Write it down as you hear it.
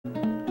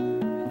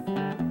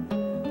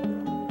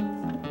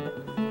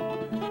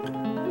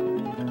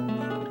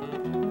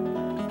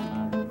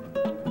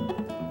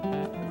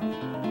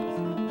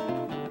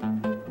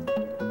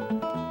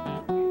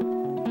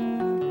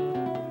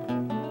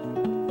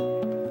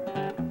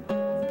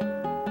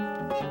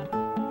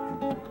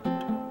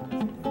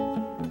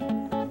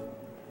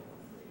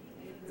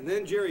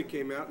then Jerry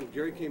came out, and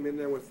Jerry came in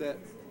there with that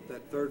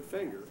third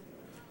finger.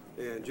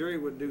 And Jerry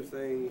would do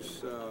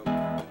things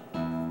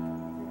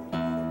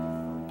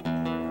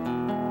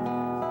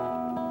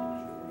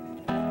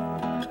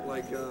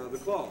like the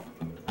claw.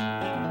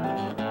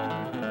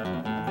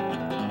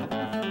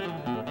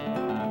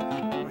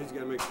 Well, he's got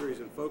to make sure he's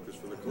in focus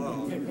for the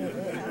claw.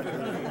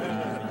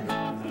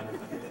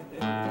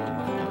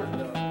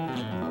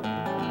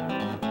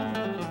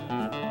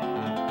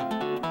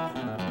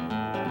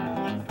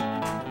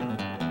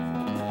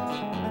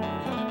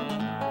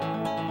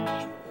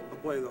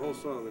 Play the whole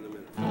song in a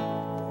minute.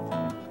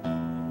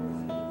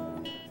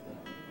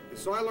 And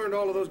so I learned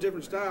all of those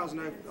different styles,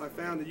 and I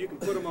found that you can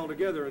put them all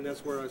together, and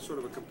that's where sort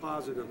of a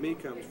composite of me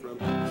comes from.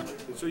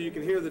 And so you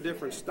can hear the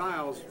different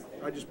styles.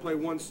 I just play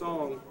one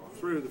song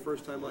through, the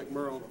first time like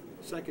Merle,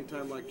 second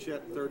time like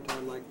Chet, third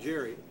time like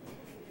Jerry,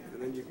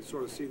 and then you can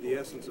sort of see the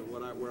essence of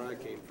where I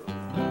came from.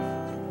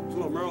 It's a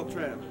little Merle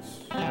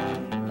Travis.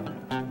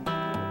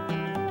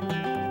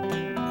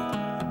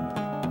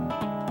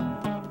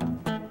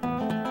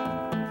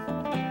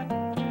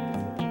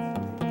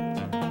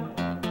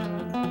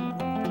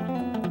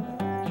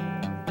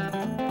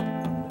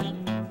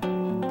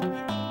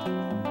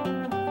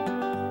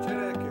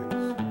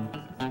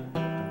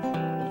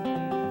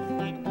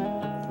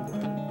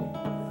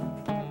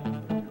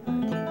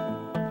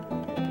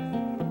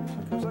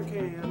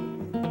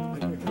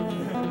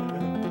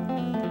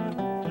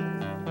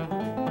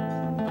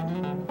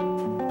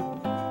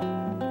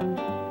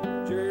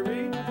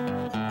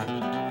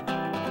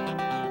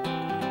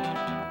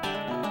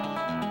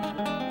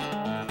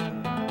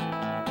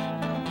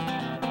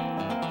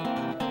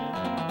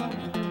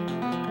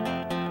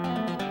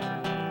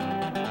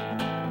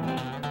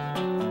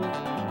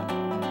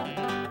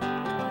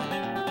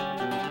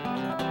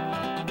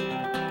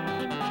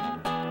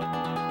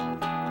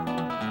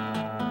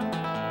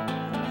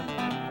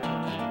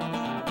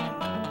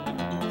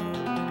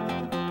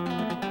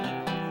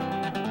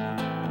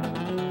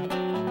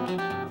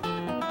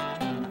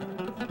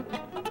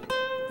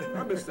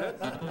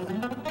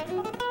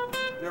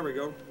 There we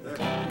go. There.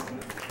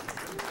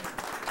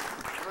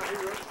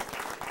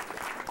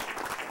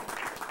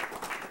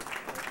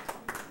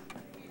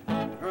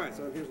 All right,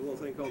 so here's a little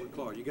thing called the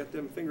claw. You got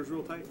them fingers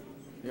real tight?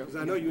 Yep.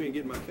 Because I know you ain't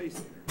getting my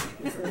face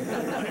there.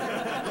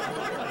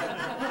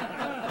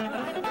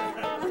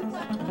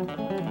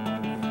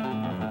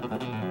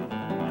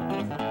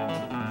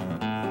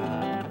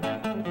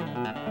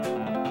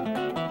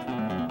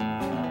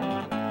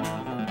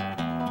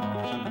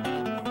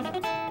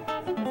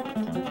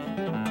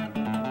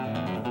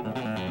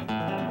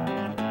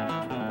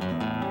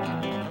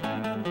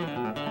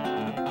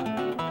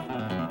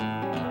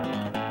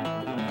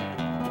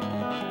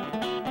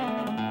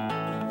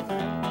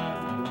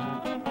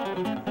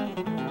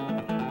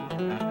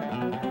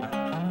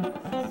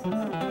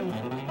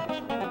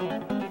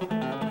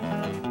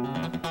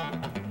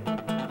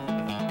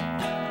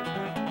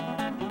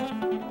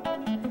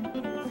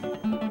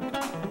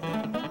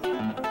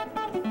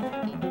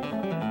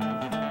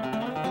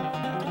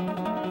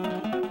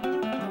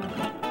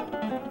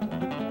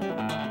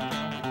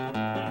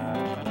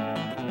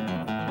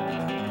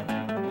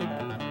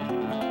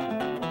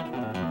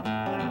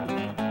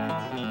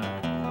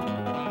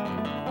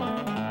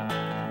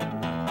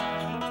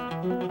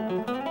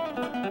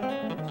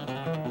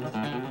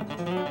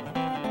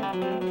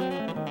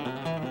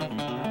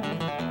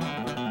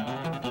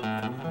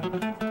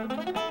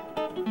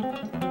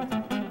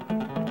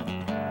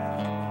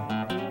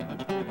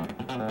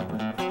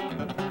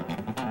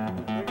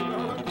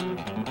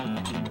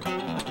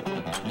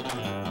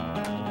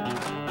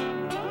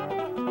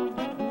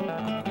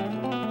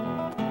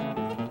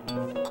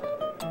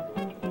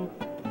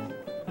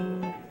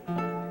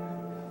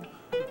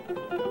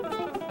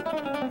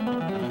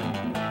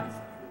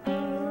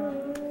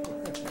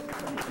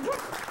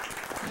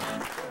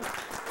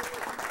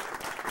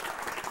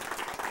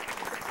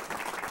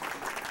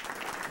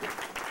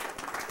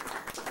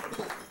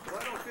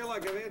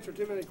 Like I've answered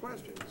too many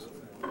questions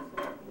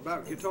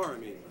about guitar, I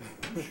mean.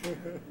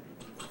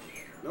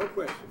 No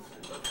questions.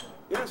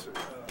 Yes, sir.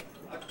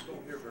 I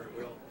don't hear very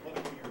well.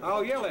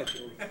 I'll yell at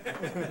you. I'm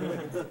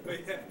used to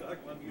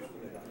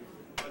that.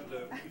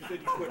 But you said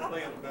you quit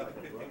playing about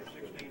 15 or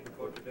 16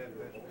 because your dad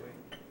passed away.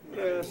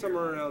 Yeah,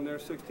 somewhere around there,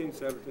 16,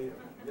 17.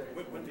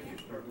 When did you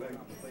start back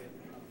playing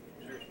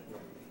seriously?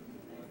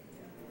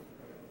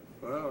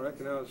 Well, I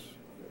reckon I was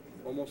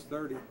almost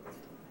 30.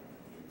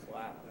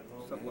 Wow.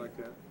 Something like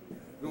that.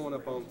 Going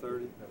up on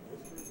 30.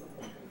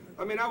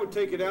 I mean, I would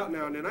take it out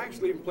now and then. I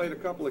actually even played a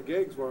couple of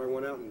gigs where I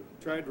went out and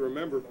tried to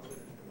remember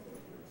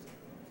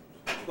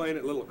playing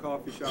at a little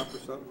coffee shop or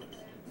something.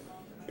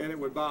 And it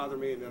would bother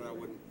me, and then I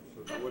wouldn't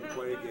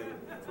play again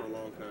for a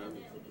long time.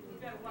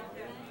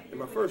 And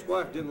my first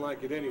wife didn't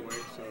like it anyway,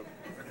 so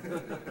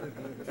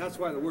that's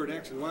why the word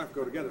ex and wife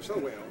go together so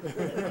well.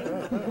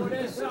 Well,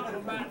 there's something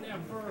about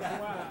them first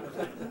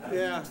wives.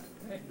 Yeah.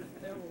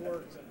 Never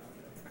works out.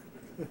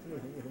 You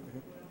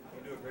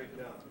do a great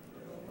job.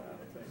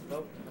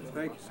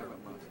 Thank you, sir.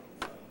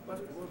 What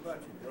about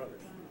your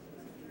brothers?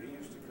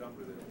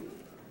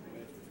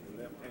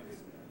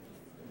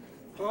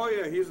 Oh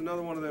yeah, he's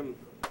another one of them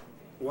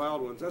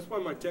wild ones. That's why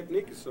my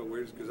technique is so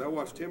weird, because I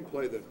watched him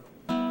play the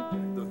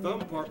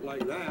thumb part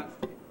like that,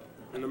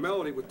 and the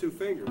melody with 2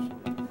 fingers.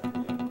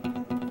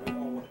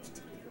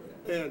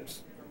 And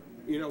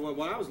you know,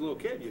 when I was a little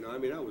kid, you know, I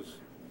mean, I was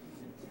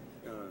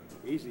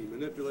easy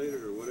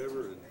manipulated or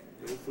whatever, and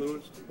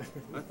influenced.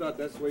 I thought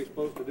that's the way you're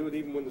supposed to do it,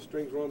 even when the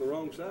strings were on the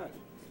wrong side.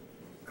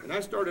 And I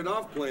started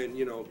off playing,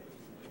 you know,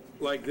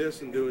 like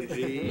this and doing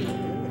G.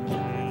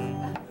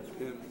 And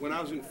when I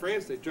was in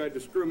France, they tried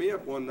to screw me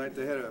up one night.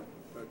 They had a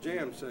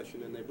jam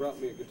session, and they brought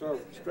me a guitar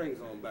with the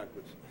strings on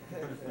backwards.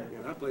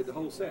 And I played the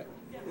whole set.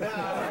 I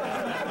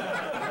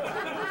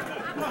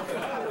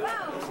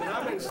said,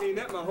 I've been seeing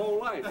that my whole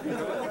life, you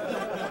know.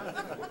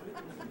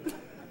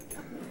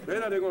 They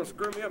thought they were going to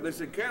screw me up. They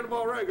said,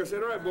 Cannonball Rag. I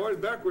said, all right, boys,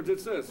 backwards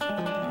it's this. But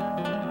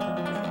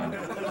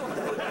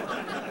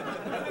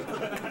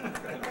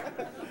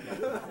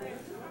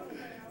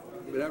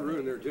that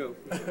ruined their joke.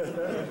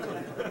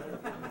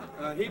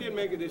 He didn't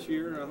make it this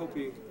year. I hope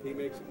he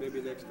makes it maybe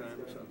next time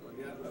or something like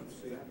that.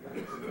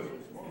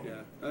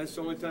 Yeah, that's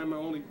the only time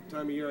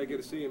of year I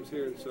get to see him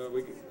here, and so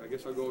I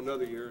guess I'll go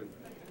another year.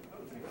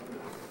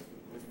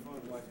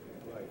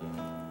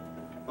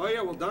 Oh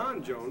yeah, well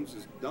Don Jones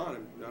is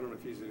Don. I don't know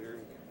if he's in here.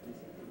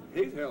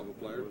 He's a hell of a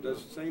player.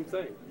 Does the same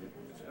thing.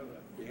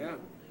 Yeah,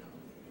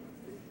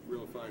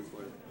 real fine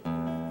player.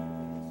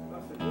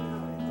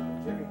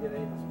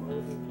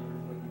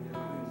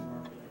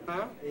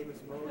 Huh?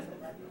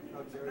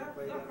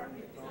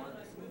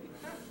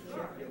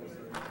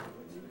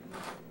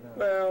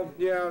 Well,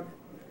 yeah,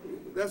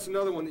 that's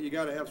another one that you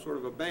got to have sort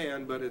of a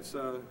band, but it's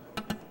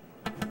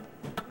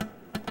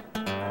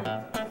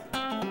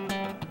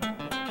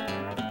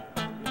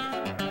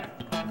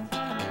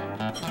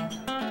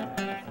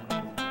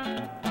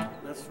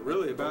that's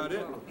really about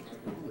it.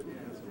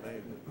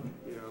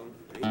 You know,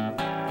 and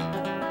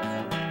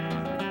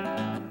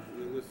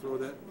then just throw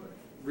that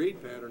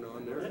reed pattern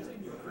on there. That's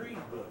in your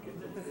green book,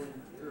 isn't it?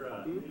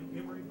 Your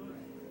memory book?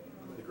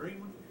 The green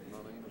one?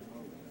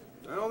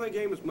 I don't think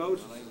Amos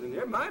Moses is in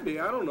there. It might be.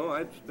 I don't know.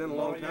 It's been a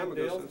long time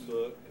ago since.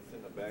 Book. It's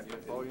in the back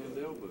of Paul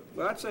Yandell book.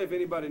 Well, I'd say if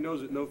anybody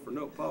knows it note for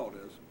note, Paul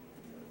does.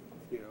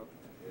 You know.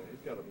 Yeah,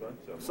 he's got a bunch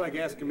of them. It's like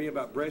asking me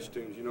about Brecht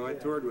tunes. You know, I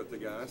toured with the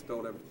guy. I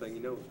stole everything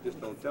he knows.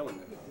 Just don't tell him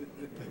that.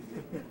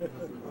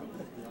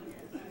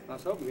 I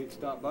was hoping he'd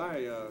stop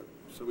by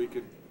so we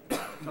could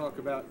talk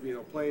about, you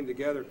know, playing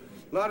together.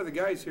 A lot of the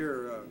guys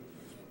here,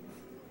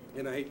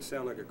 and I hate to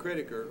sound like a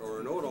critic or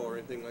an old or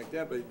anything like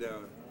that, but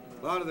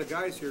a lot of the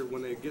guys here,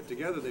 when they get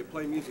together, they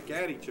play music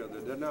at each other.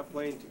 They're not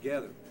playing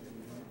together.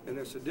 And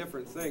it's a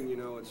different thing, you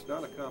know. It's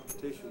not a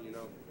competition, you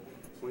know.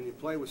 When you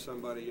play with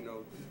somebody, you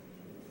know,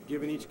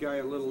 giving each guy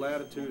a little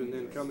latitude and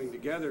then coming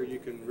together, you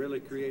can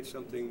really create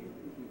something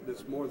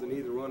that's more than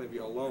either one of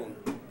you alone.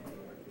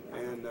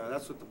 And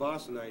that's what the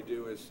boss and I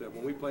do, is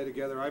when we play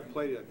together, I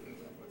play to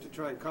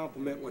try and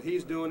complement what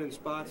he's doing in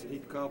spots, and he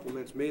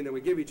compliments me, and then we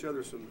give each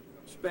other some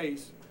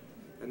space.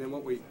 And then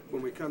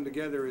when we come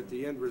together at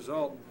the end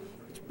result,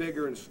 it's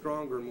bigger and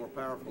stronger and more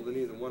powerful than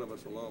either one of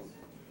us alone.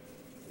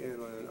 And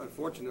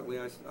unfortunately,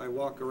 I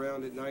walk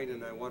around at night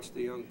and I watch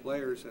the young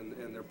players, and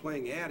they're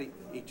playing at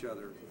each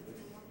other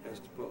as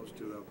opposed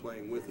to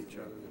playing with each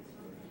other.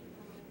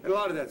 And a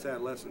lot of that's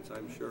adolescence,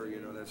 I'm sure. You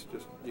know, that's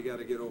just, you got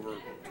to get over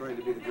trying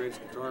to be the greatest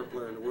guitar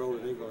player in the world.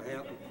 It ain't going to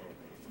happen.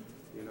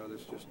 You know,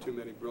 there's just too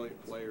many brilliant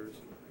players.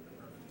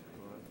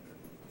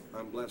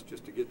 I'm blessed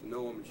just to get to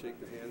know them and shake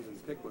their hands and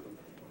pick with them.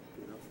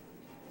 You know.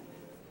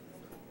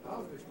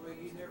 Obviously,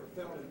 you never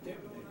felt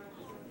intimidated.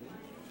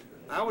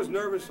 I was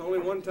nervous only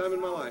one time in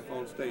my life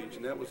on stage,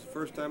 and that was the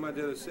first time I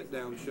did a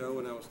sit-down show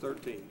when I was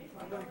 13.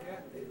 I think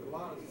that is a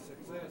lot of the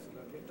success of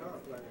a guitar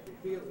player. If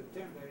he feels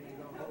intimidated, he's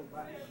going to hold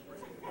back.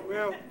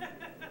 Well,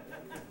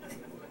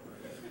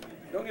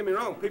 don't get me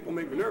wrong, people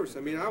make me nervous. I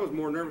mean, I was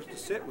more nervous to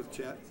sit with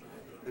Chet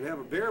and have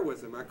a beer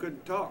with him. I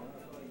couldn't talk.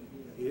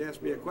 He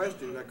asked me a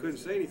question and I couldn't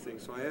say anything,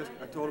 so I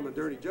told him a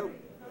dirty joke.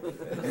 I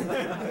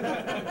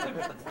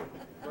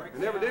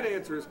never did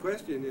answer his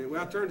question.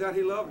 Well, it turned out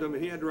he loved him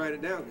and he had to write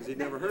it down because he'd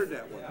never heard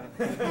that one.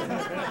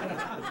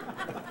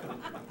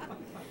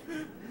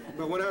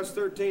 But when I was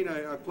 13,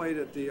 I played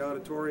at the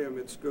auditorium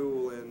at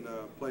school and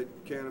played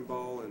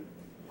Cannonball, and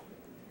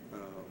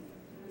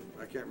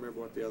I can't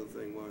remember what the other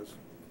thing was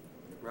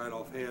right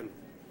offhand.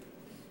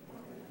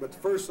 But the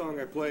first song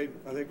I played,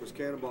 I think, was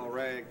Cannonball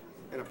Rag,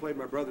 and I played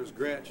my brother's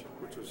Gretsch,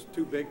 which was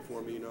too big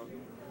for me, you know.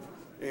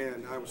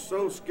 And I was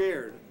so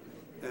scared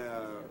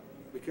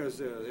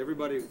because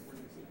everybody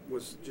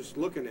was just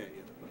looking at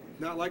you.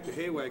 Not like the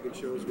hay wagon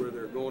shows where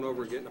they're going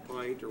over and getting a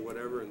pint or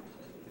whatever and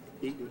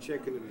eating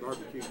chicken and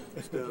barbecue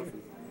stuff.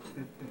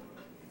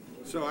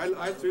 So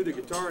I threw the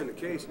guitar in the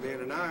case,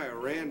 man, and I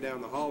ran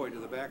down the hallway to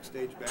the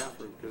backstage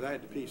bathroom because I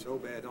had to pee so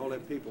bad, all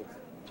them people.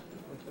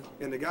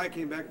 And the guy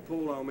came back and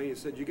pulled on me and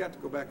said, "You got to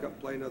go back up and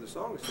play another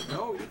song." I said,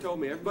 "No, you told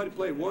me everybody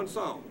played one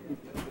song."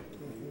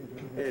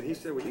 And he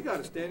said, well, you got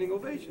a standing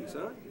ovation,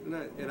 son.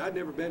 And I'd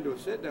never been to a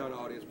sit-down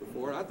audience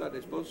before. I thought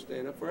they're supposed to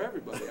stand up for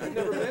everybody. I'd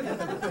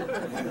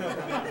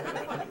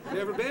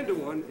never been to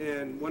one.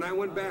 And when I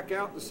went back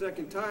out the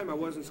second time, I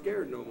wasn't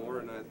scared no more,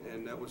 and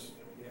that was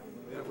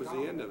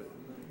the end of it.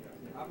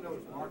 I've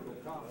noticed Mark will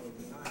come over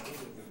the time he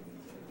was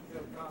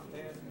still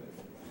contest.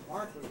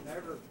 Mark was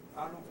never,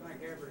 I don't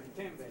think ever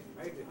intimidated,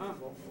 maybe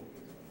humble,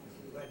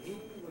 but he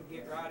would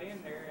get right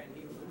in there and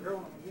he was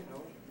growing, you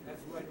know,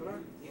 that's the way to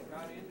learn, get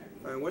right in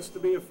there. And what's to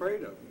be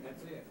afraid of?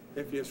 That's it.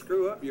 If you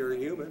screw up, you're a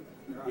human,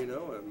 Right. you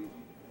know,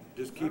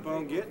 just keep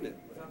on getting it.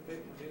 Some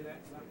people do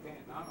that, some can't.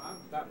 I'm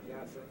the type of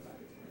guy sitting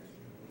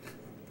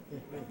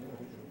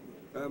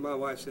back. My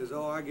wife says,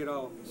 oh, I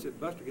said,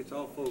 Buster gets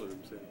all full of them.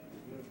 Said,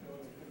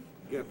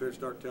 get up there and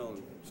start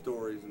telling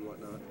stories and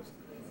whatnot.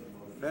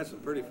 I've had some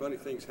pretty funny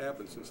things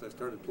happen since I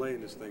started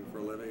playing this thing for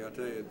a living. I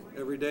tell you,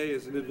 every day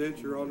is an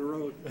adventure on the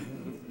road.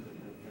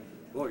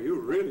 Boy, you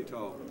were really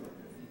tall.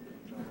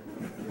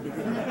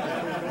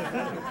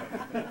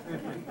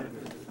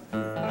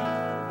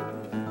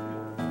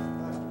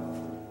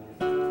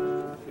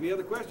 Any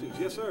other questions?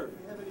 Yes, sir. Do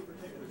you have any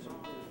particular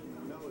song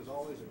you know is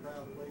always a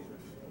crowd pleaser?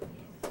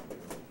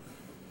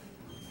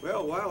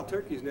 Well, Wild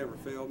Turkey's never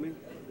failed me.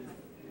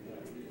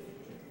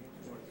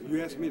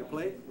 You asking me to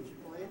play it? Would you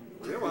play it?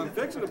 Yeah, well, I'm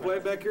fixing to play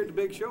it back here at the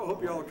big show.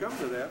 Hope you all will come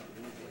to that.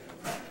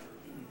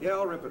 Yeah,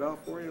 I'll rip it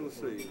off for you.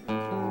 Let's see.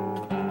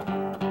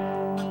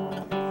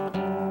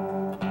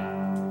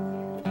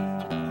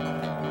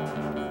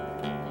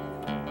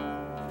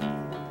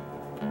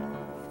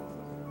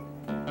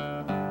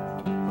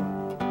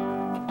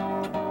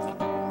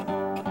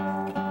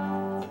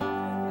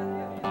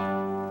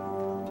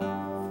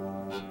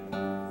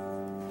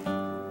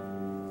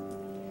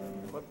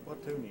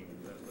 What tuning is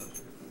that?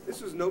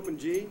 This is an open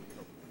G.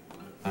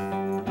 I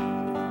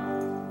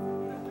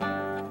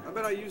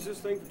bet I used this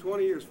thing for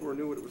 20 years before I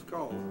knew what it was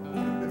called.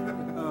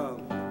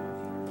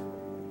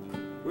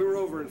 We were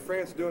over in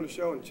France doing a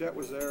show, and Chet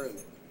was there, and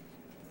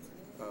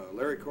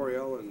Larry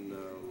Coryell, and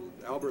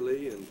Albert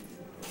Lee, and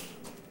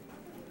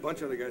a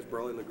bunch of other guys,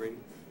 Burley LeGreen.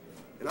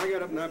 And I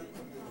got up and I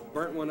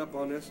burnt one up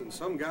on this, and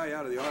some guy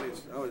out of the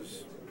audience,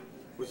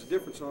 was a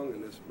different song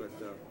than this, but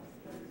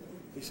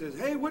he says,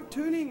 hey, what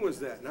tuning was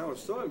that? And I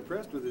was so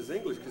impressed with his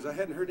English because I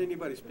hadn't heard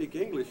anybody speak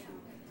English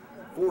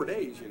in 4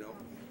 days, you know.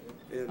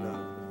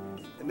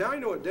 And now I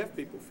know what deaf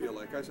people feel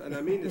like. And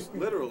I mean this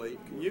literally.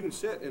 You can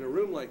sit in a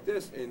room like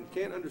this and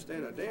can't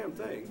understand a damn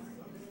thing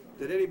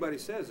that anybody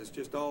says. It's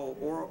just all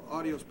oral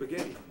audio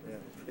spaghetti.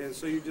 Yeah. And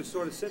so you just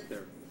sort of sit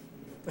there.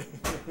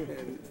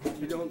 And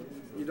you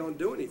don't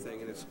do anything,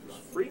 and it's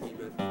freaky.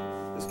 But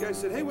this guy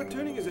said, hey, what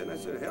tuning is it? And I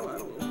said, hell, I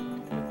don't know.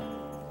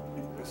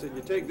 I said,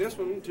 you take this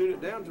one and tune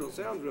it down until it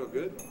sounds real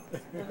good.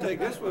 Take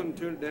this one and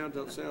tune it down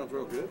until it sounds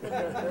real good.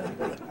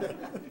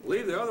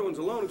 Leave the other ones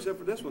alone except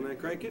for this one, and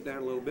crank it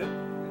down a little bit.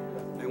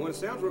 And when it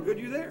sounds real good,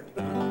 you're there.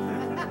 And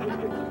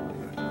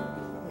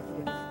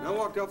I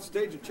walked off the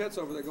stage and Chet's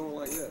over there going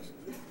like this.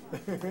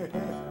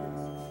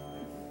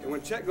 And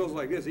when Chet goes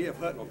like this, E.F.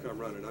 Hutton will come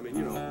running. I mean,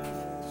 you know.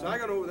 So I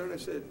got over there and I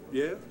said,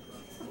 yeah.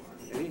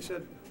 And he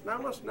said,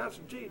 now listen, that's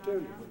a G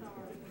tune.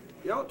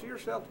 You owe it to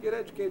yourself to get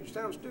educated. You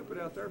sound stupid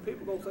out there.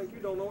 People gonna think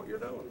you don't know what you're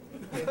doing.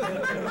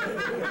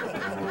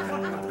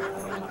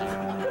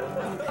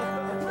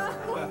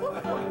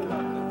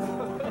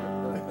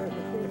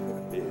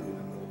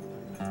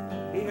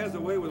 He has a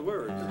way with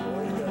words.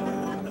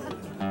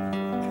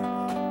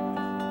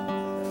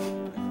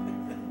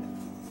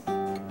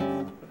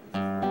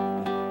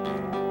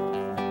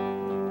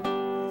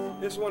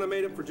 This one I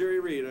made up for Jerry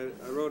Reed.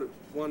 I wrote it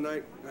one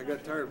night. I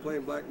got tired of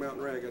playing Black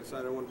Mountain Rag. I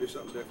decided I wanted to do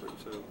something different.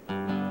 So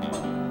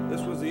this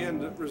was the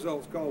end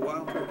result. It's called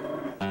Wild Turkey.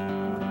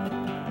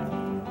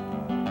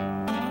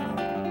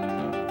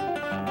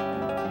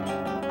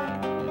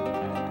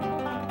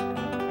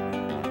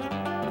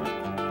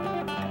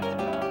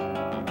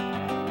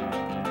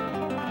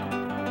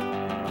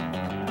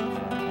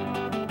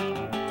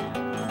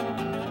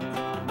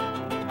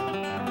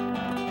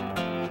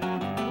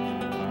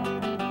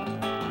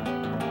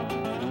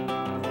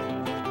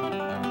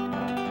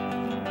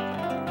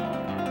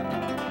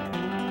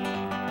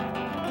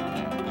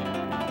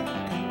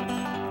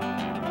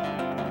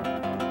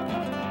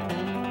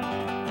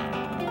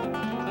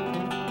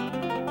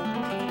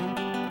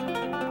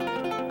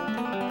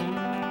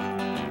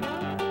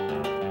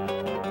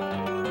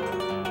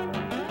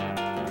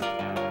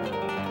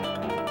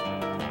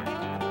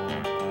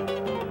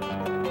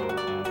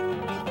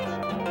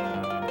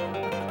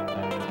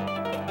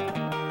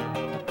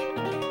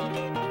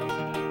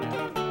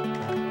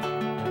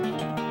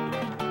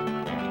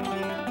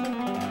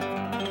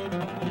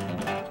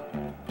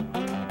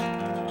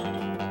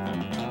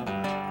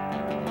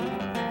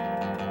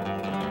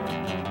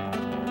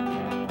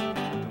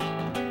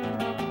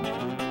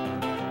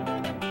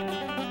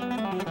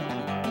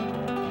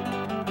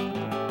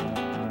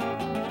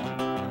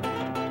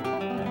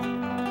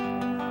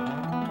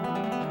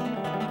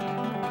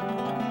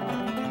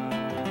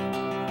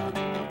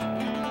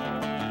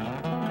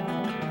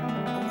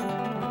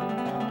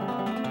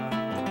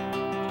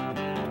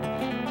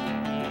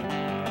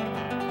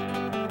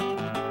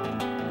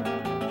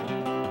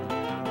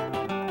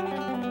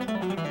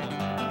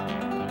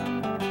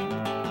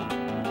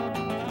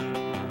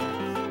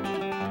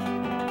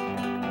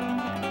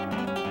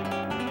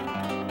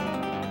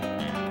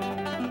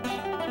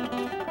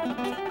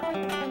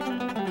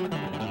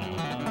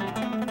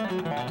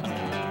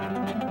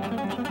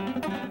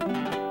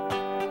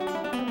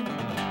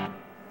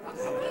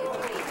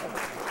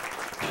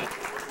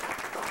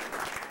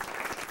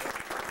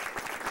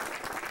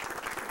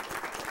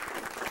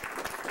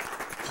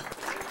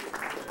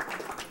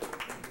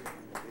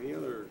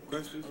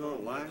 Who's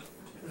on live?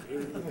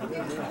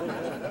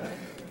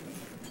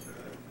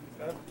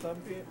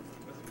 Thumb pick?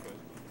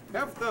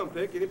 Have a thumb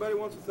pick. Anybody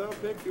wants a thumb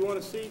pick? If you want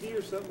a CD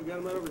or something, we got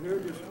them right over here.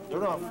 Just They're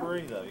not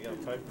free though. You gotta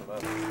pay for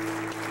that.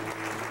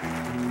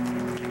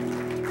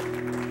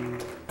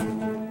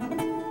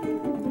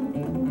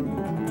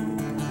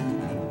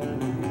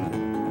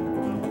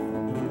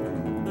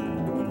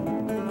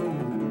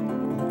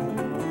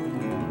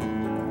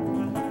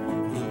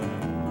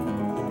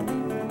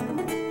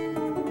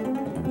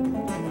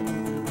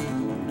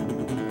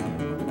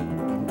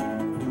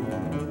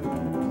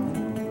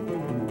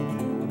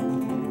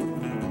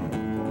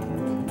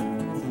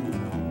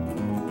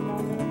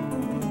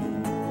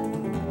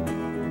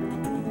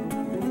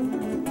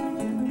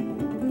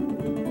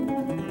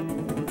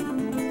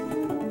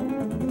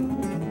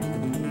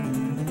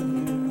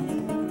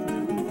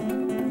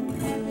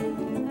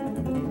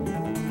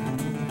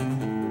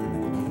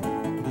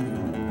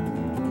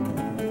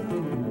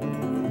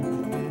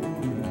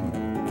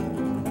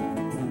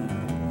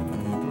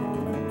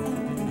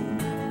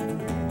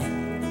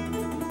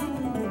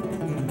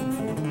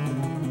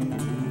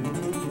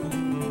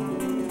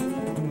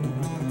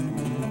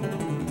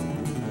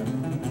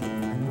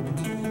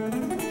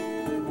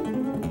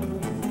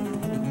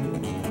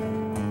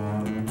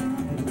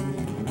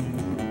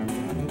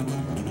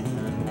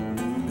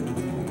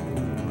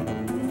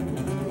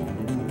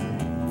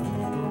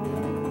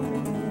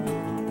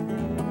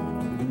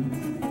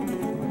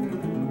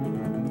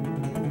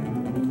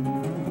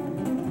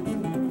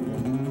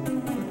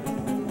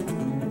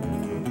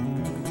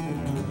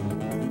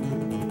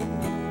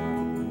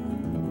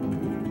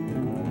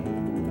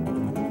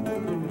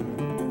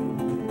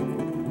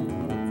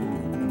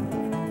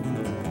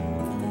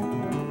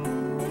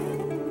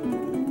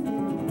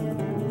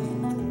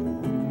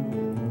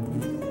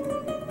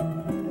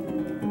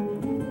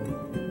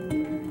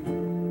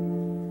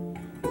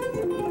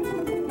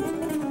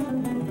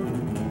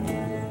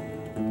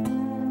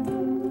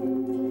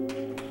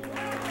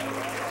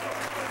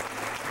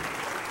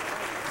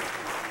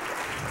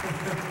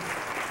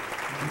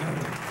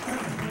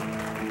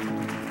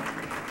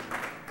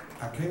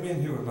 I came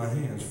in here with my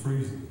hands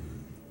freezing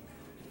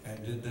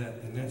and did that.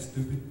 Isn't that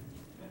stupid?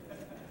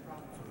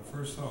 For the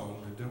first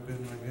song, to jump in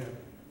like that.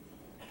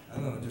 I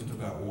thought it just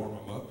about warm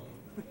them up.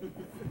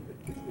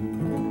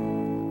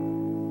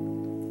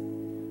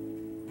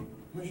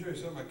 Let me show you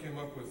something I came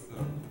up with.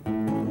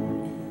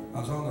 I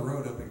was on the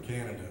road up in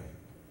Canada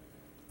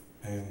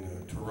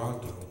and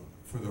Toronto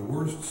for the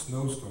worst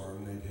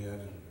snowstorm they'd had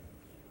in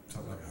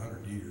something like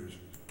 100 years.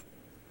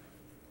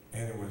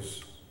 And it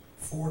was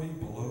 40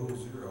 below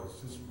zero.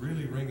 It's just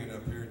really ringing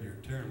up here and you're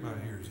tearing my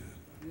ears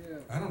out. Yeah.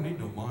 I don't need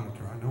no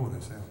monitor. I know what I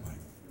sound like.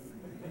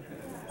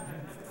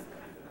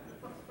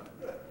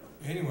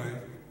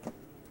 Anyway,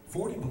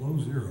 40 below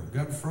zero.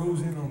 Got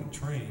frozen on the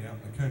train out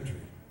in the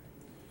country.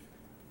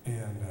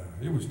 And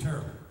it was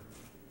terrible.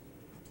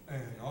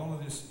 And all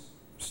of this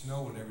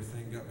snow and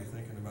everything got me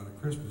thinking about A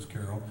Christmas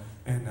Carol.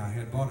 And I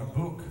had bought a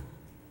book.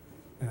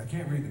 And I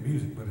can't read the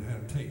music, but it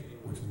had a tape,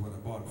 which is what I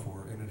bought it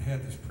for. And it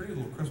had this pretty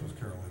little Christmas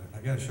carol in it.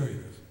 I got to show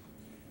you this.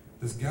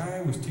 This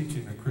guy was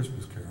teaching a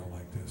Christmas carol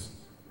like this.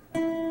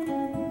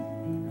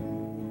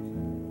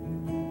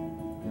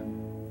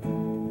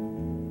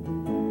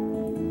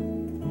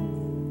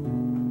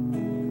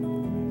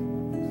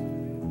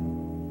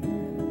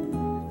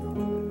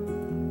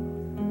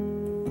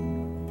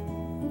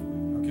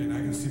 Okay, now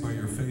I can see by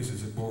your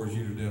faces it bores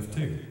you to death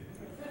too.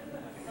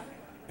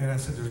 And I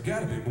said, there's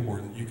got to be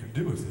more that you can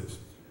do with this.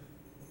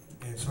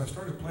 And so I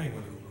started playing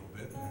with it a little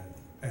bit, and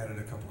I added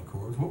a couple of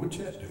chords. What would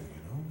Chet do,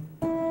 you know?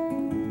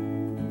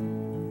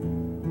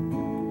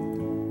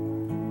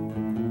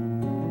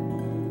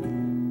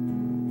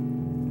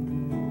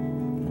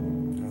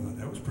 I thought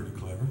that was pretty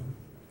clever.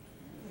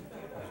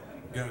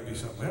 Got to be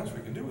something else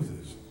we can do with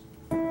this.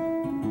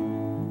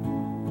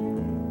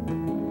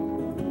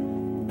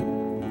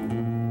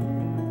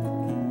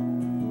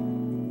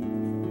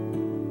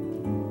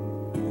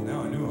 Well,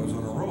 now I knew I was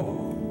on a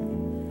roll.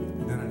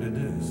 Then I did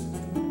this.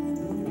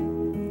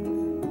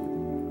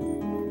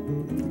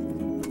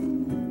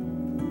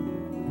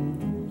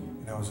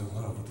 I was in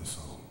love with the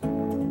song.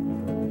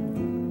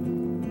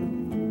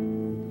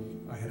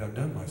 I had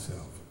outdone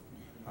myself.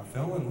 I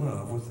fell in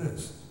love with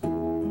this.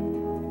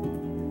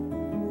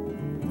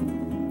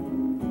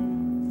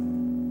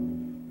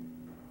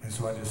 And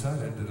so I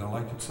decided that I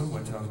liked it so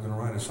much I was going to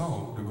write a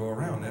song to go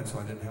around that so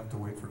I didn't have to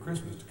wait for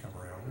Christmas to come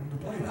around and to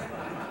play that.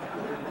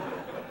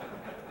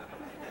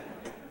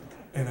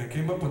 And I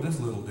came up with this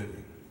little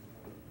ditty.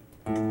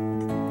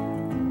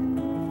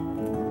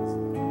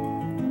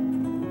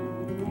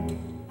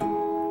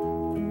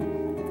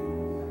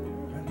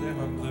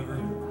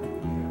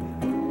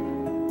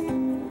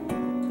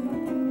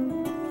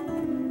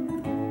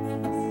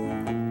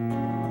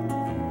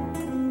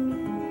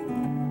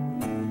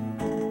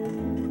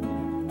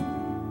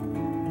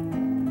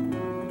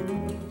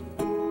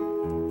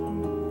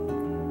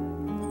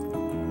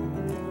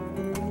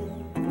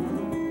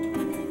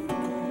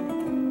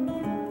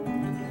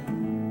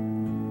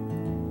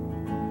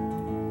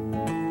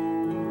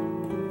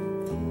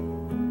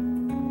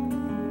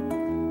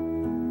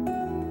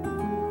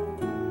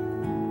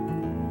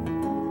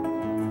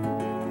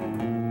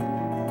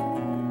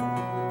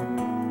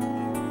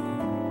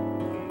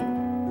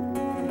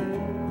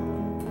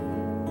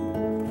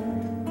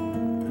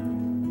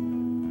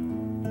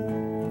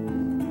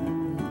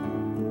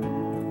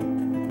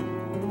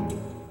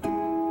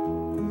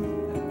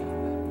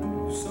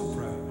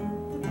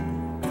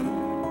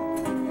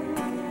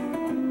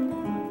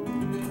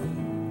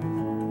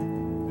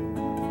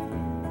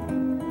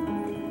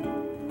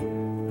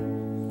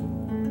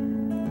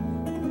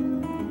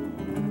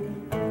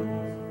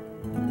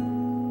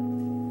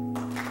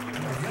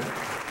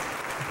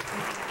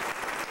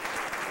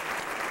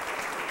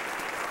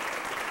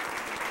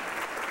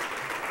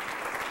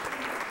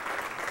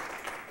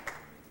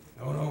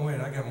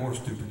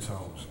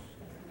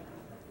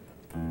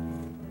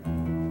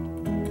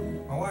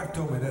 wife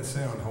told me that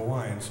sounded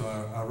Hawaiian, so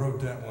I wrote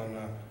that one.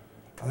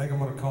 I think I'm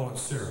going to call it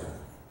Cyril,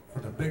 for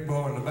the big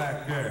boy in the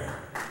back there.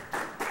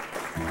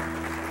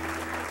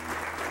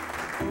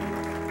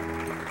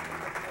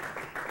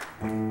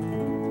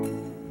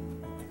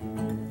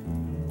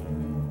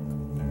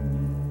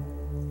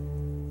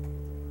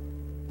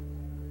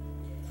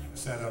 I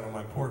sat out on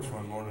my porch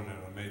one morning and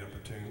I made up a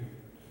tune.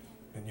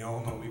 And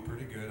y'all know me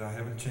pretty good. I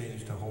haven't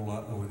changed a whole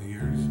lot over the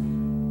years.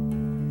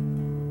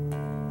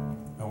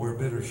 I wear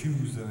better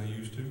shoes than I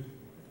used to.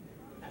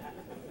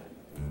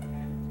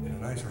 And a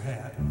nicer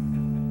hat.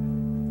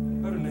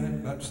 Other than that,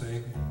 about the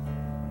same.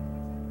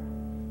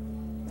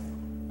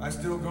 I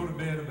still go to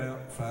bed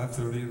about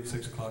 5:30 and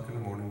 6 o'clock in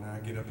the morning, and I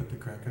get up at the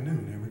crack of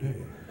noon every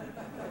day.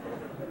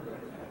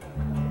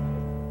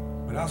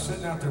 But I was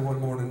sitting out there one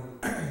morning,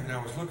 and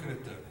I was looking at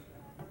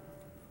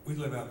we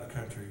live out in the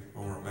country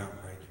over a mountain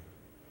range,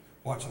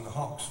 watching the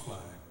hawks fly.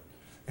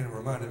 And it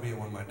reminded me of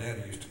when my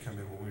daddy used to come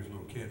in when we was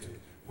little kids, and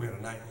we had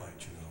a night light,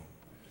 you know.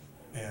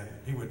 And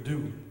he would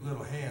do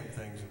little hand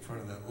things in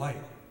front of that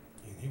light,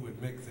 and he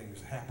would make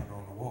things happen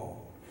on the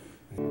wall.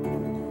 I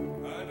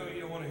know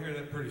you don't want to hear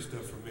that pretty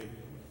stuff from me.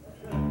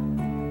 So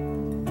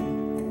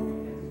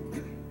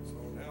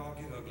now I'll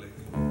get ugly.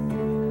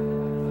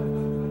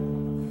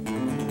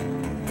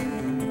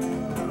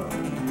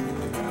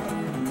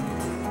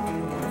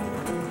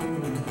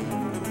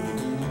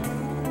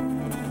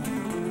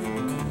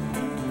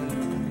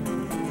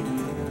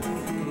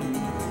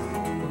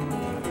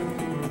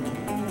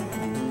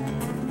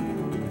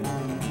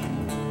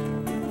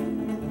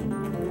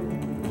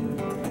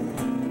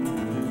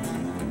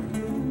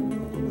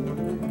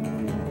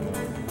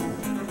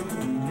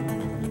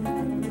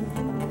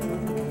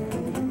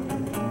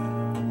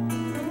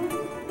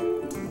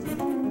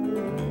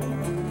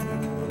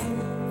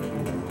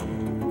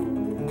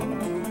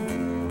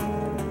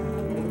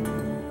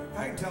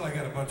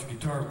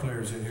 Guitar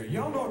players in here.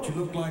 Y'all know what you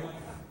look like?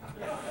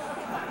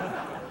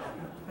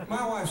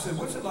 My wife said,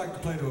 what's it like to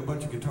play to a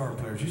bunch of guitar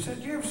players? She said,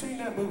 you ever seen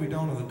that movie,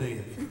 Dawn of the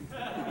Dead?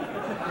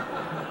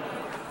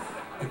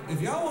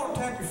 If y'all want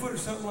to tap your foot or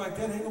something like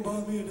that, ain't gonna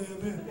bother me a damn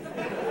bit.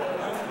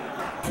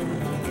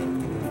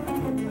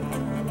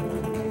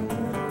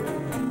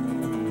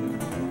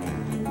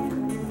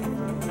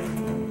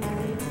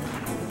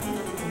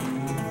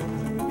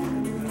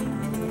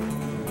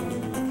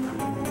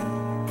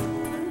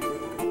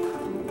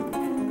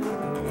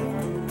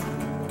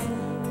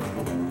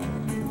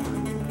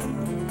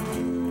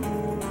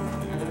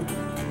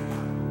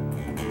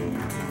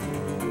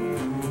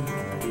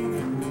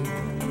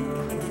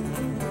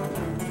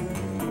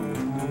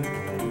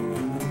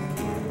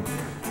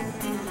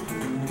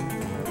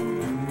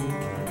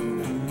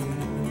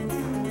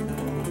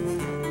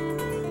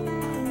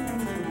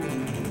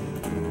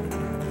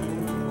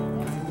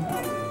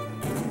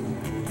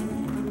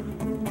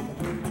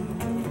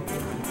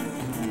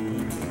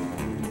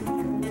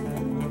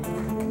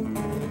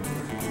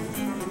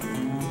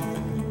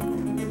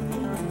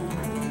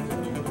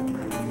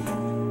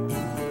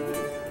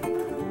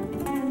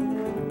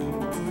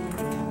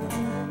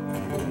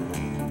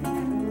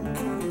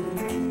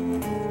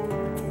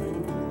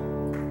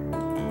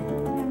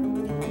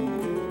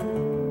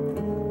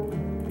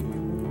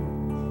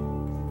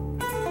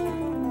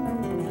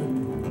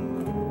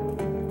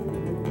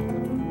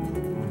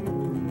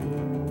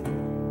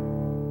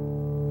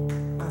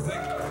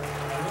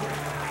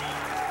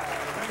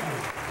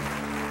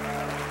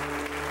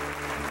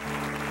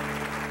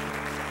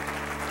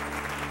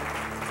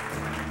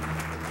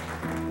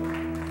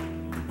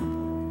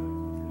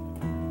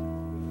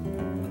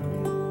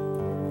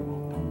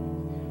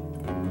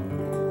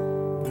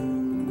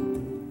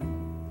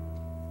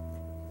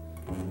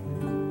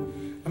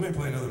 Let me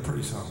play another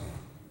pretty song.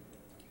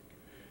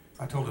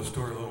 I told a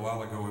story a little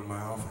while ago in my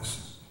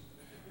office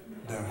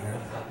down here.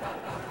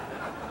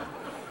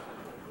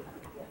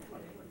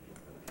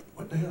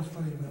 What the hell's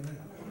funny about that?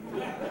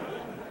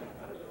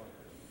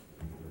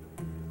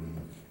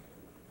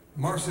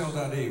 Marcel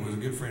Dade was a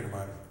good friend of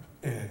mine,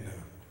 and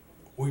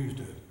we used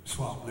to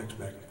swap licks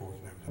back and forth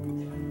and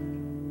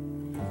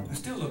everything. They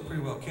still look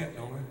pretty well kept,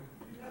 don't they?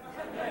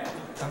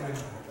 I mean,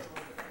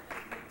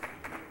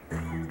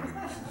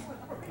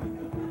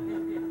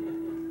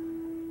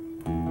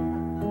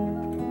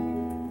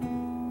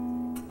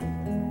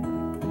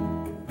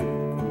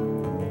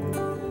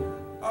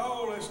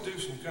 do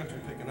some country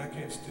picking. I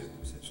can't sit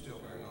still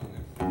very long.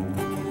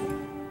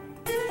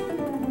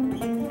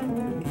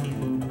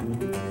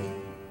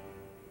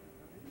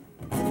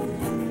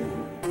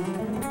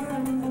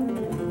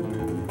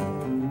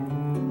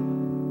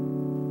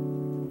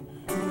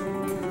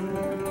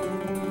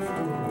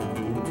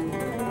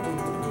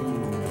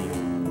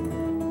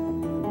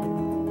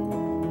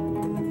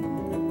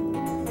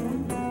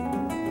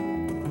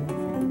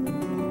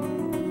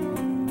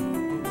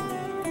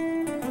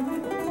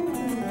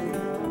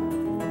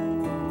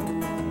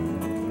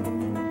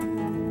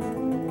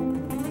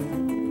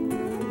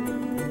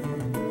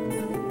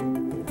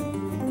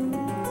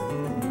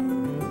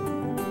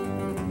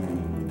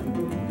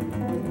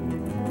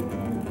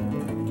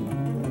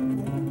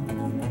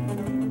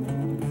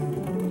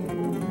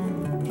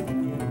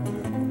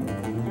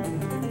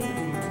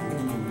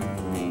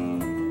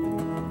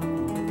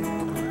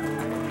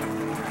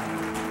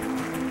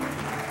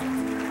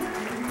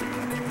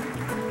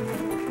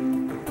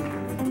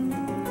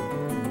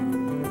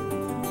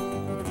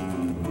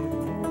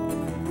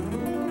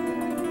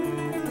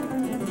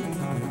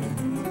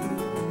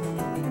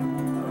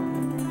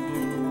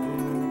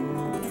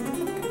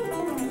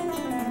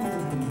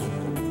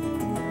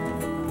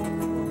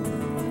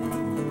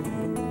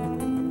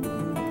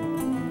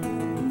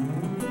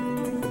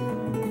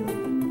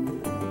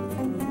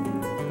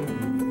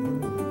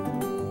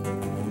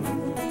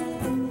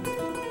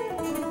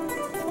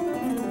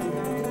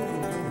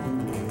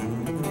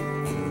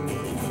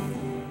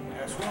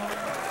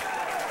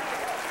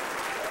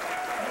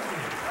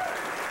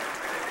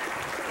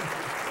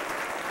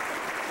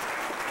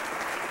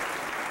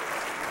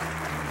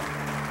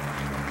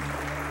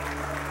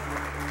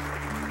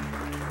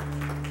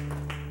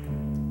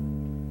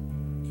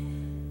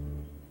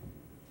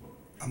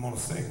 I'm gonna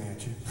sing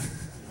at you.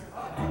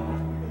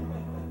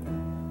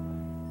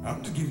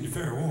 I'm just giving you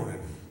fair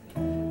warning.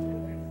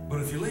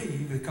 But if you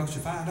leave, it costs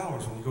you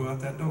 $5 when you go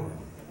out that door.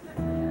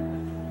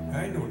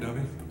 I ain't no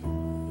dummy.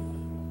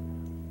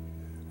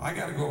 I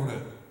gotta go over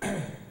to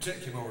check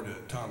him over to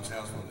Tom's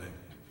house one day.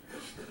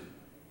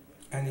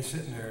 And he's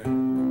sitting there.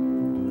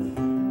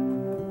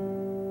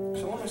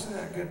 So let me see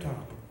that guitar.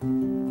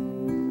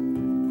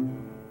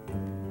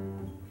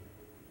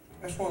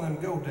 That's one of them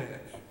Go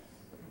Dads.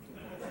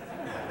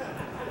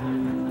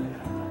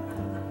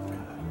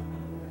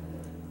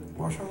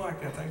 Well, I sure like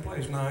that thing.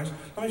 Plays nice.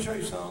 Let me show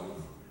you something.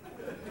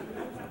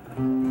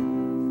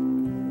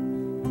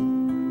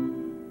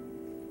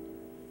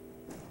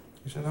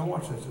 He said, now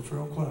watch this. It's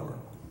real clever.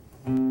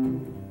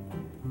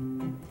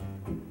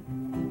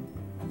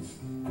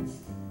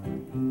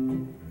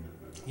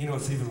 You know,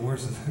 it's even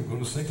worse than I'm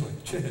going to sing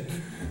like Chet.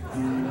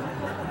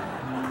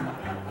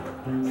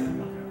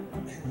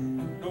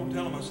 Don't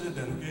tell him I said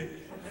that, okay?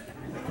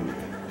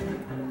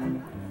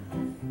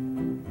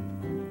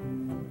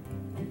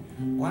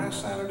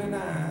 Last Saturday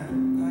night,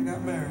 I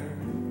got married.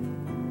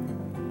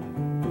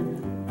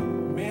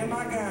 Me and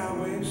my gal,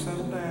 we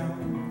settled down.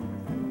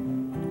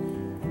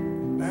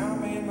 Now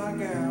me and my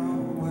gal,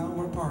 well,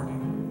 we're partying.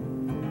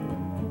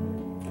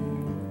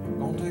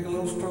 Gonna take a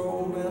little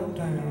stroll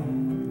downtown.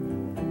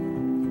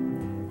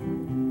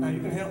 Now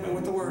you can help me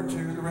with the words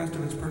here. The rest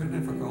of it's pretty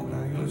difficult.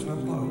 Now you listen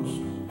up close.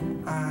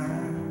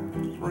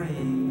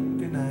 Irene,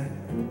 good night.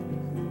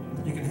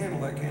 You can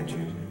handle that, can't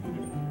you?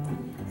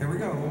 Here we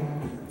go.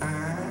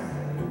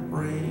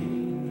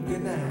 Irene,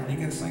 good night. You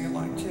gotta sing it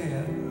like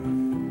Chad.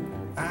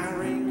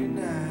 Irene, good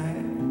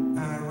night.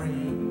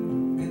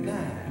 Irene, good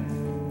night.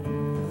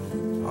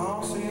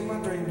 I'll see in my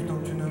dreams,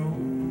 don't you know?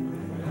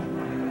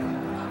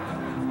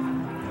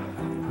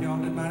 Y'all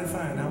did mighty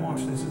fine. Now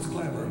watch this. It's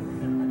clever.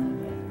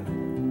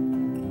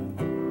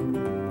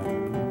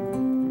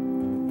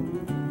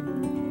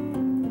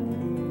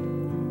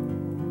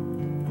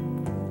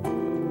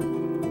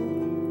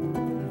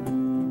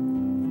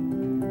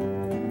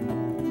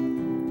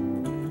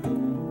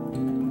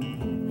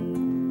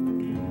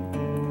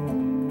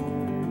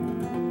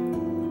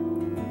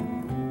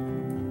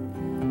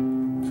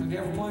 Did you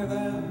ever play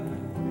that? I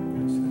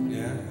said,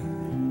 yeah.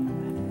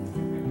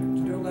 Did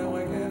you do it that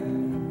way, Dad?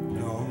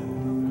 No.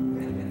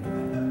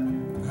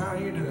 How are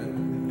you doing?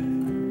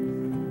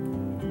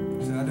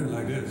 He said, I do it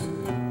like this.